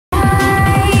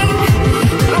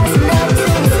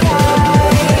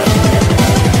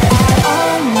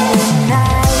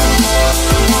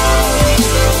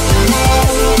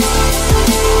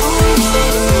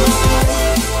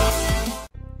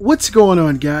What's going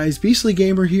on, guys? Beastly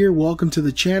Gamer here. Welcome to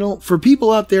the channel. For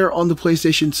people out there on the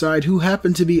PlayStation side who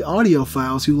happen to be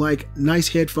audiophiles who like nice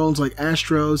headphones like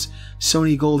Astros,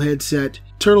 Sony Gold headset,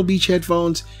 Turtle Beach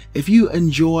headphones, if you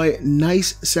enjoy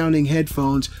nice sounding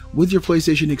headphones with your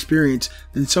PlayStation experience,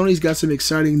 then Sony's got some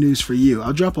exciting news for you.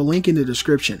 I'll drop a link in the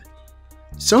description.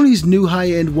 Sony's new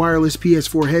high-end wireless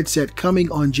PS4 headset coming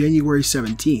on January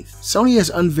 17th. Sony has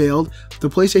unveiled the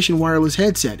PlayStation wireless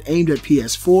headset aimed at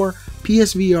PS4,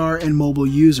 PSVR, and mobile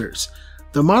users.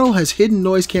 The model has hidden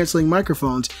noise-canceling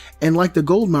microphones and, like the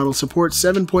Gold model, supports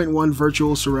 7.1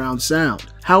 virtual surround sound.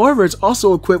 However, it's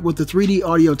also equipped with the 3D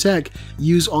audio tech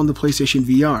used on the PlayStation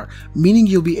VR, meaning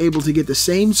you'll be able to get the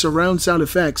same surround sound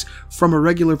effects from a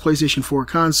regular PlayStation 4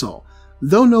 console.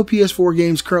 Though no PS4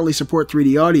 games currently support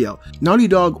 3D audio, Naughty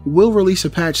Dog will release a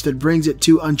patch that brings it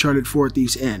to Uncharted 4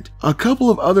 Thief's End. A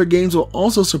couple of other games will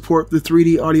also support the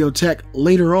 3D audio tech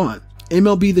later on.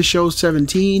 MLB The Show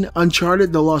 17,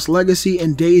 Uncharted: The Lost Legacy,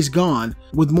 and Days Gone,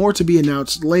 with more to be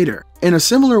announced later. In a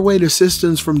similar way to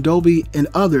systems from Dolby and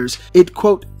others, it,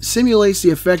 quote, simulates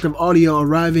the effect of audio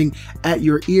arriving at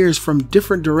your ears from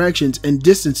different directions and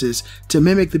distances to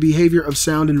mimic the behavior of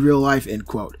sound in real life, end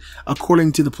quote,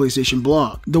 according to the PlayStation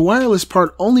blog. The wireless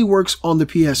part only works on the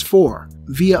PS4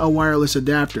 via a wireless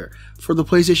adapter. For the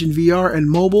PlayStation VR and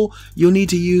mobile, you'll need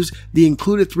to use the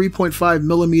included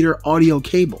 3.5mm audio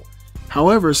cable.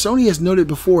 However, Sony has noted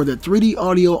before that 3D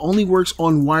audio only works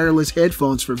on wireless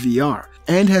headphones for VR,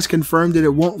 and has confirmed that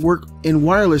it won't work in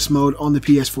wireless mode on the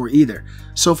PS4 either.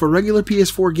 So for regular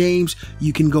PS4 games,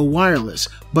 you can go wireless,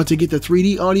 but to get the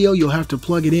 3D audio, you'll have to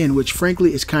plug it in, which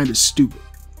frankly is kinda stupid.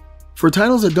 For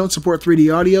titles that don't support 3D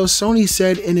audio, Sony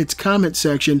said in its comment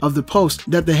section of the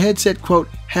post that the headset, quote,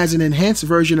 has an enhanced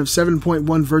version of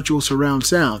 7.1 virtual surround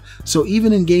sound, so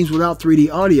even in games without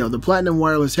 3D audio, the Platinum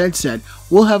wireless headset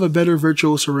will have a better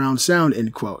virtual surround sound,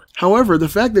 end quote. However, the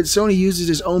fact that Sony uses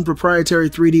its own proprietary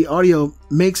 3D audio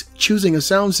makes choosing a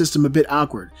sound system a bit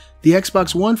awkward. The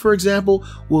Xbox One, for example,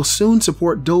 will soon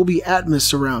support Dolby Atmos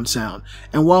surround sound,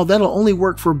 and while that'll only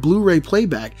work for Blu-ray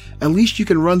playback, at least you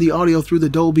can run the audio through the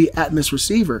Dolby Atmos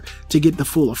receiver to get the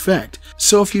full effect.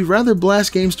 So if you'd rather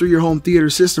blast games through your home theater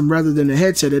system rather than a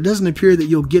headset, it doesn't appear that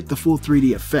you'll get the full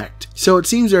 3D effect. So it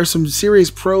seems there are some serious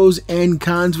pros and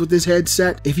cons with this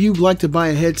headset. If you'd like to buy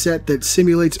a headset that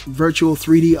simulates virtual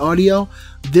 3D audio,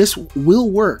 this will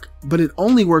work, but it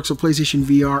only works with PlayStation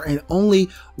VR and only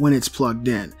when it's plugged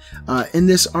in. In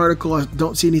this article, I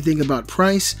don't see anything about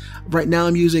price. Right now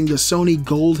I'm using the Sony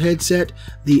Gold headset,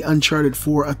 the Uncharted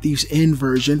 4 A Thief's End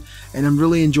version, and I'm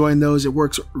really enjoying those. It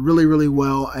works really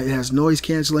well. It has noise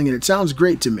canceling and it sounds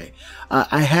great to me.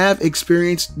 I have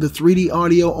experienced the 3D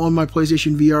audio on my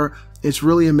PlayStation VR. It's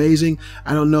really amazing.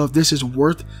 I don't know if this is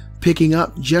worth picking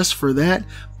up just for that,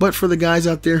 but for the guys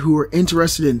out there who are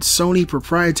interested in Sony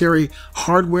proprietary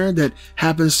hardware that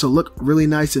happens to look really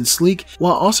nice and sleek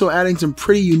while also adding some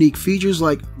pretty unique features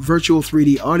like virtual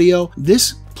 3D audio,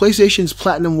 this PlayStation's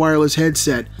Platinum wireless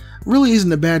headset really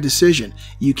isn't a bad decision.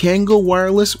 You can go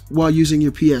wireless while using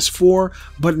your PS4,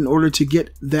 but in order to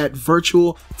get that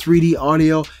virtual 3D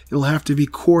audio, it'll have to be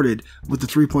corded with the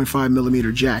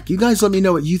 3.5mm jack. You guys let me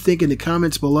know what you think in the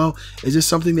comments below. Is this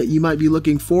something that you might be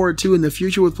looking forward to in the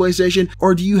future with PlayStation,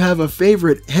 or do you have a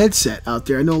favorite headset out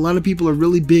there? I know a lot of people are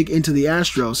really big into the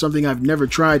Astro, something I've never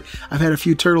tried. I've had a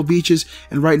few Turtle Beaches,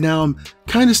 and right now I'm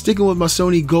kind of sticking with my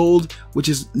Sony Gold, which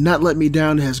has not let me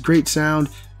down. It has great sound,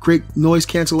 great noise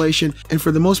cancellation, and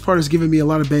for the most part has given me a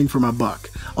lot of bang for my buck.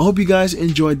 I hope you guys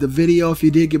enjoyed the video. If you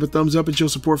did, give a thumbs up and show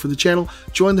support for the channel.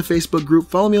 Join the Facebook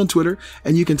group, follow me on Twitter,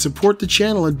 and you can support the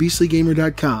channel at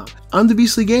beastlygamer.com. I'm the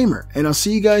Beastly Gamer, and I'll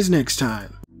see you guys next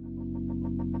time.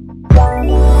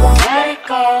 Let it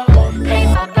go.